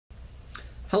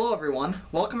Hello everyone,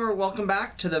 welcome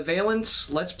back to the Valence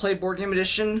Let's Play Board Game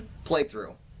Edition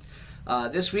playthrough.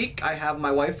 This week I have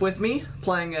my wife with me,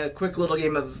 playing a quick little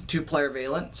game of two-player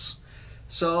Valence.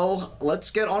 So,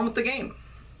 let's get on with the game.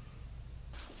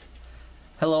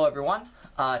 Hello everyone,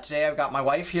 today I've got my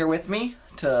wife here with me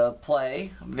to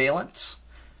play Valence.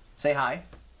 Say hi.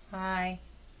 Hi.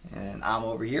 And I'm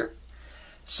over here.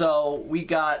 So, we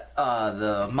got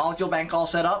the molecule bank all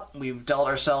set up. We've dealt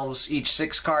ourselves each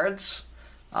 6 cards.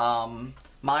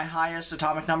 My highest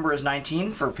atomic number is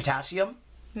 19 for potassium.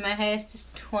 My highest is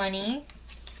 20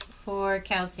 for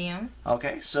calcium.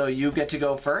 Okay, so you get to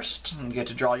go first and get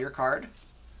to draw your card.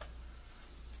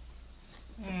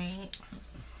 Alright.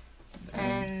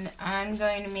 And I'm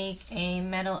going to make a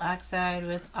metal oxide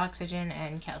with oxygen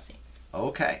and calcium.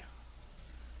 Okay.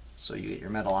 So you get your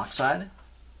metal oxide.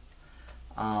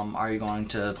 Are you going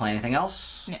to play anything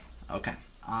else? No. Okay.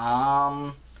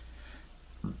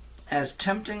 As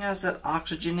tempting as that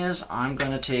oxygen is, I'm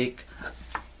going to take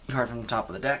a card from the top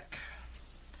of the deck.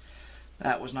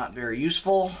 That was not very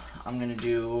useful. I'm going to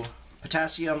do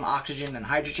potassium, oxygen, and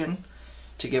hydrogen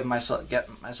to get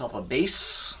myself a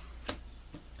base.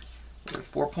 With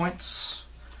 4 points.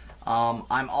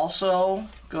 I'm also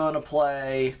going to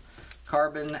play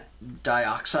carbon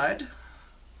dioxide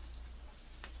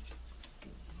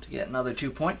to get another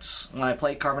 2 points. When I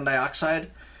play carbon dioxide,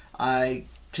 I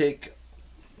take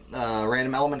a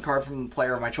random element card from the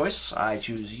player of my choice. I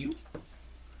choose you,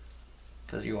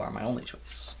 because you are my only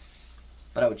choice.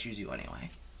 But I would choose you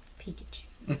anyway. Pikachu.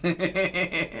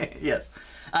 Yes,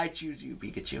 I choose you,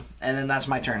 Pikachu. And then that's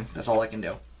my turn. That's all I can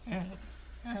do. Alright.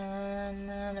 I'm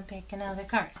gonna pick another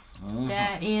card.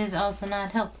 That is also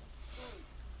not helpful.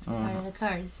 Part of the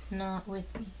cards not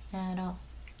with me at all.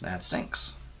 That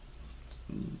stinks.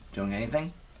 Doing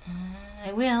anything?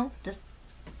 I will. Just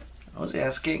I was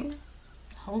asking.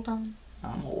 hold on.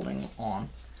 I'm holding on.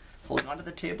 Holding onto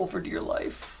the table for dear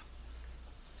life.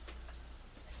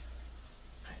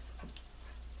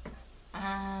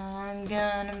 I'm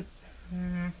gonna...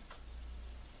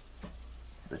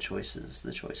 The choices,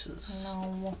 the choices.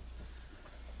 No.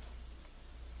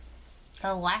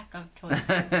 The lack of choices.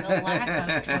 The lack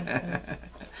of choices.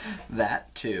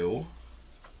 That too.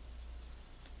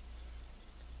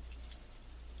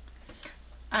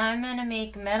 I'm gonna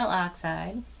make metal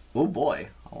oxide Oh boy,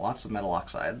 lots of metal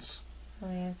oxides.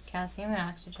 with calcium and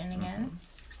oxygen again.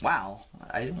 Wow,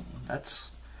 that's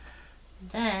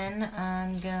Then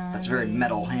I'm going. a very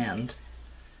metal hand.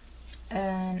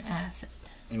 An acid.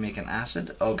 You make an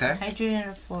acid, okay. Hydrogen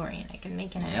or fluorine. I can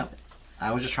make an Yep. acid.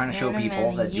 I was just trying to show Then I'm people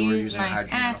gonna that you were use using my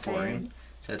hydrogen or acid fluorine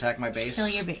to attack my base. Kill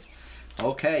your base.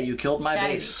 Okay, you killed my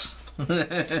base.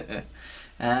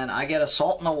 And I get a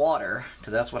salt and a water,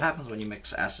 because that's what happens when you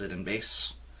mix acid and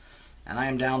base. And I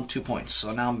am down 2 points,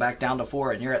 so now I'm back down to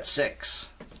 4, and you're at 6.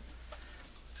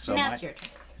 So Now it's your turn.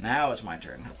 Now it's my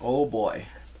turn. Oh boy.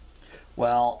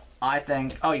 Well, I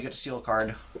think... Oh, you get to steal a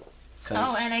card.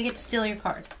 Oh, and I get to steal your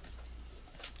card.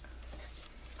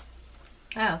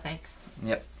 Oh, thanks.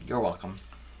 Yep, you're welcome.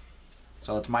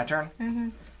 So it's my turn? Mm-hmm.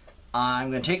 I'm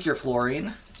going to take your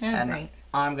fluorine, and great.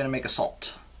 I'm going to make a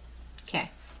salt. Okay.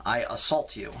 I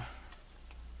assault you.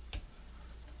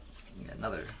 Get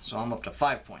another. So I'm up to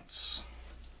 5 points.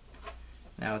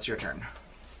 Now it's your turn.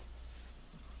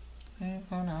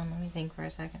 Hold on, let me think for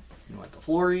a second. You want the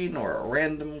fluorine or a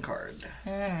random card? A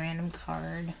random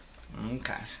card.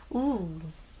 Okay. Ooh.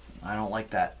 I don't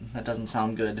like that. That doesn't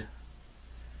sound good.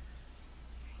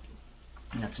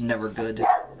 That's never good.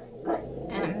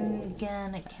 I'm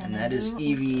gonna And that is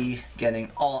Evie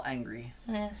getting all angry.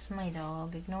 That's my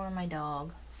dog. Ignore my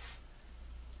dog.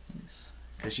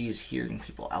 Because she is hearing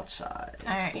people outside.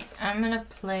 Alright, I'm gonna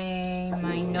play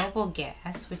my noble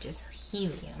gas, which is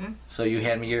helium. So you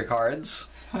hand me your cards?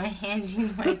 So I hand you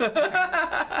my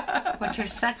cards, which are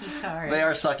sucky cards. They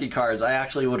are sucky cards. I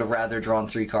actually would have rather drawn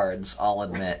 3 cards, I'll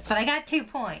admit. But I got 2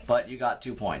 points. But you got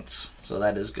 2 points, so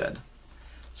that is good.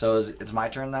 So it's my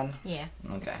turn then? Yeah.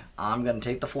 Okay. I'm going to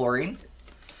take the fluorine,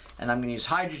 and I'm going to use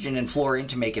hydrogen and fluorine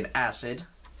to make an acid.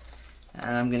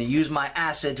 And I'm going to use my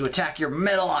acid to attack your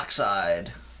metal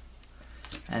oxide.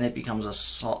 And it becomes a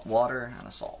salt water and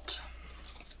a salt.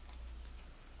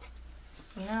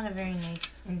 You're not a very nice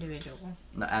individual.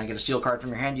 And I get a steal card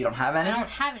from your hand. You don't have any? I don't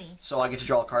have any. So I get to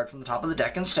draw a card from the top of the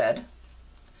deck instead.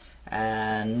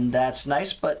 And that's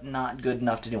nice, but not good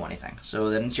enough to do anything. So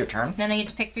then it's your turn. Then I get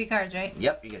to pick 3 cards, right?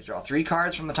 Yep, you get to draw 3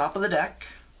 cards from the top of the deck.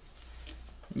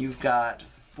 You've got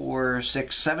 4,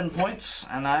 6, 7 points,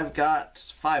 and I've got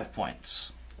 5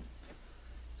 points.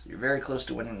 So you're very close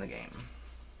to winning the game.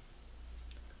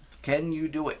 Can you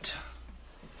do it?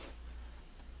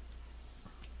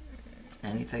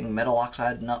 anything metal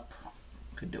oxide and up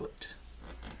could do it.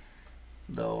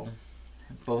 Though,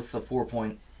 both the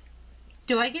 4-point...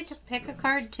 Do I get to pick a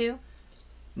card too?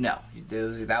 No,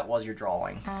 that was your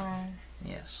drawing. Oh.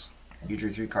 Yes. You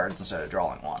drew 3 cards instead of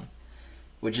drawing 1.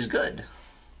 Which is good.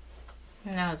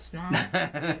 No, it's not.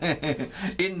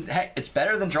 It's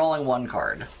better than drawing 1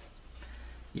 card.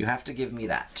 You have to give me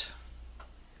that.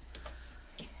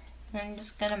 I'm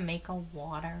just gonna make a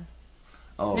water.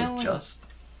 Oh, no, just...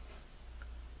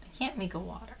 I can't make a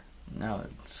water. No,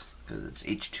 it's because it's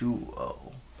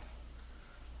H2O.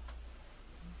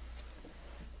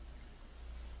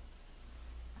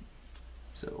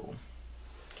 So...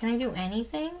 Can I do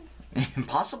anything?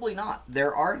 Possibly not.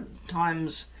 There are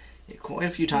times, quite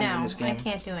a few times in this game. No, I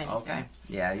can't do anything. Okay.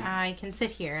 Yeah. I can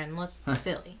sit here and look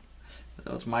silly.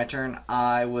 So it's my turn.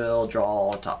 I will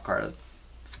draw a top card.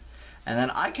 And then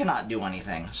I cannot do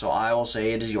anything, so I will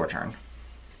say it is your turn.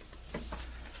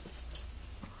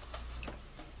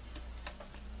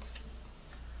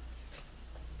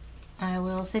 I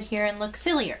will sit here and look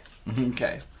sillier.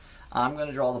 Okay. I'm going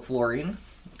to draw the fluorine,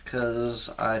 because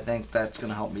I think that's going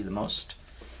to help me the most.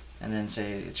 And then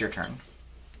say it's your turn.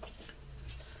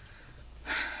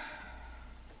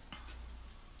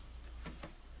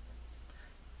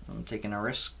 I'm taking a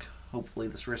risk. Hopefully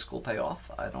this risk will pay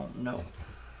off. I don't know.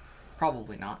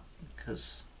 Probably not,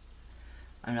 because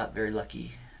I'm not very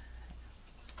lucky.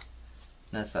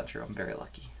 That's not true. I'm very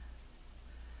lucky.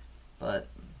 But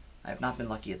I have not been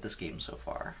lucky at this game so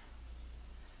far.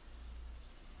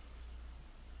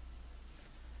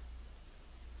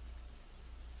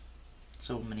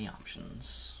 So many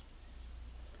options.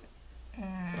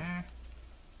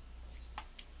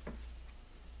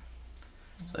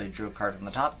 So you drew a card from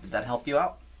the top. Did that help you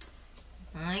out?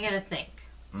 I gotta think.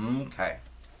 Okay.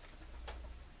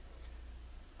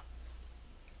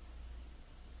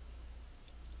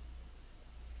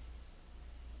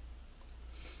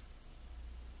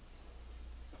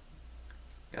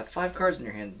 Got 5 cards in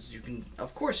your hands. You can,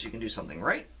 of course, you can do something,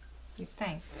 right? You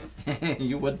think?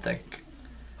 You would think.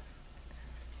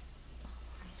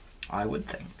 I would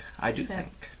think. I do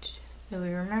think. Do we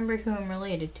remember who I'm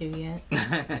related to yet?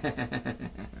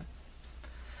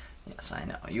 Yes, I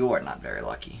know. You are not very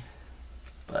lucky.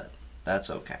 But that's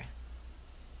okay.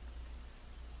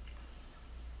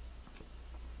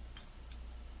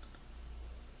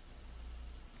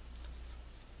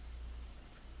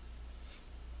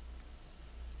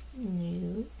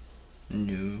 No.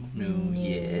 No,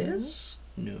 yes.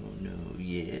 No,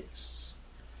 yes.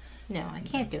 No, I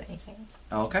can't do anything.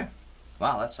 Okay.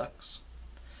 Wow, that sucks.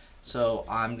 So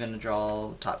I'm gonna draw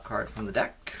the top card from the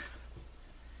deck.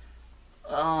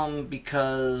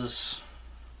 Because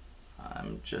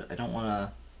I don't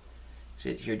wanna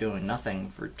sit here doing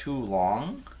nothing for too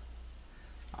long.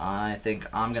 I think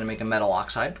I'm gonna make a metal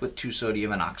oxide with 2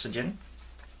 sodium and oxygen.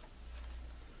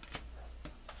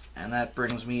 And that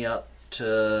brings me up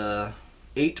to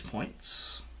 8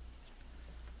 points.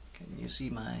 Can you see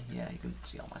my... Yeah, you can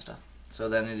see all my stuff. So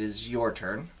then it is your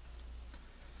turn.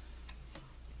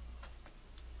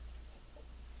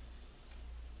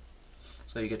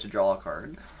 So you get to draw a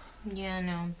card. Yeah,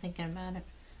 no, I'm thinking about it.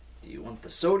 You want the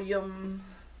sodium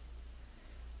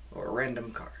or a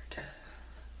random card?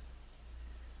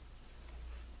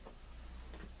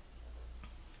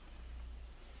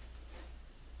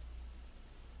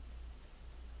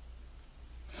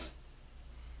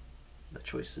 The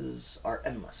choices are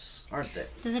endless, aren't they?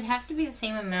 Does it have to be the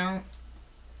same amount?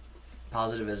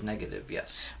 Positive as negative,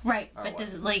 yes. Right, Or but what?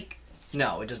 does it like...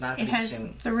 No, it does not have to It be the has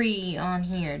same. 3 on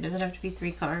here. Does it have to be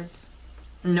 3 cards?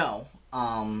 No,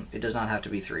 it does not have to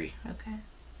be 3. Okay.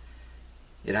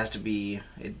 It has to be...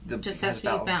 Just has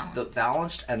to be balanced.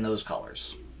 Balanced and those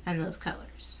colors. And those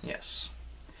colors. Yes.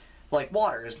 Like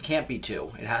water can't be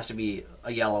 2. It has to be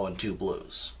a yellow and 2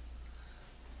 blues.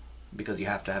 Because you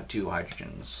have to have 2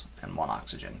 hydrogens and 1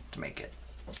 oxygen to make it.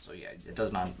 So yeah, it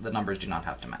does not. The numbers do not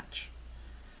have to match.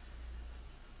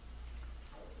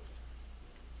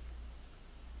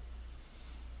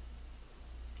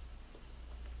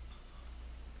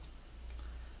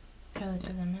 So it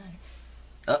doesn't matter.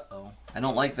 Uh-oh. I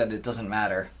don't like that it doesn't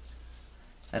matter.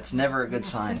 That's never a good I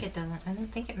sign. think it doesn't. I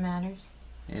don't think it matters.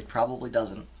 It probably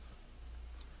doesn't.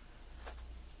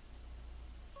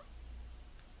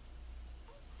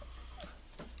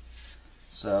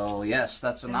 So yes,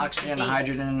 that's an oxygen, a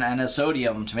hydrogen, and a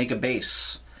sodium to make a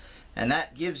base. And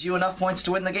that gives you enough points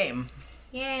to win the game.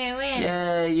 Yay, I win.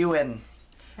 Yay, you win.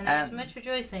 And there's much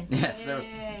rejoicing. Yes,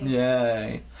 Yay.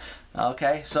 Yay.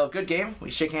 Okay, so good game.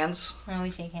 We shake hands. Oh, we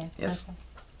shake hands. Yes. Okay.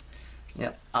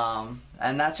 Yep.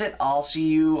 And that's it. I'll see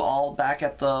you all back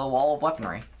at the Wall of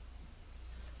Weaponry.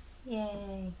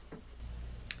 Yay.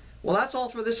 Well, that's all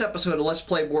for this episode of Let's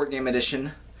Play Board Game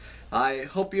Edition. I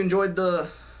hope you enjoyed the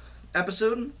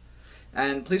episode,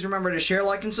 and please remember to share,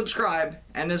 like, and subscribe,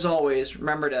 and as always,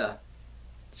 remember to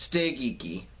stay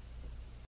geeky.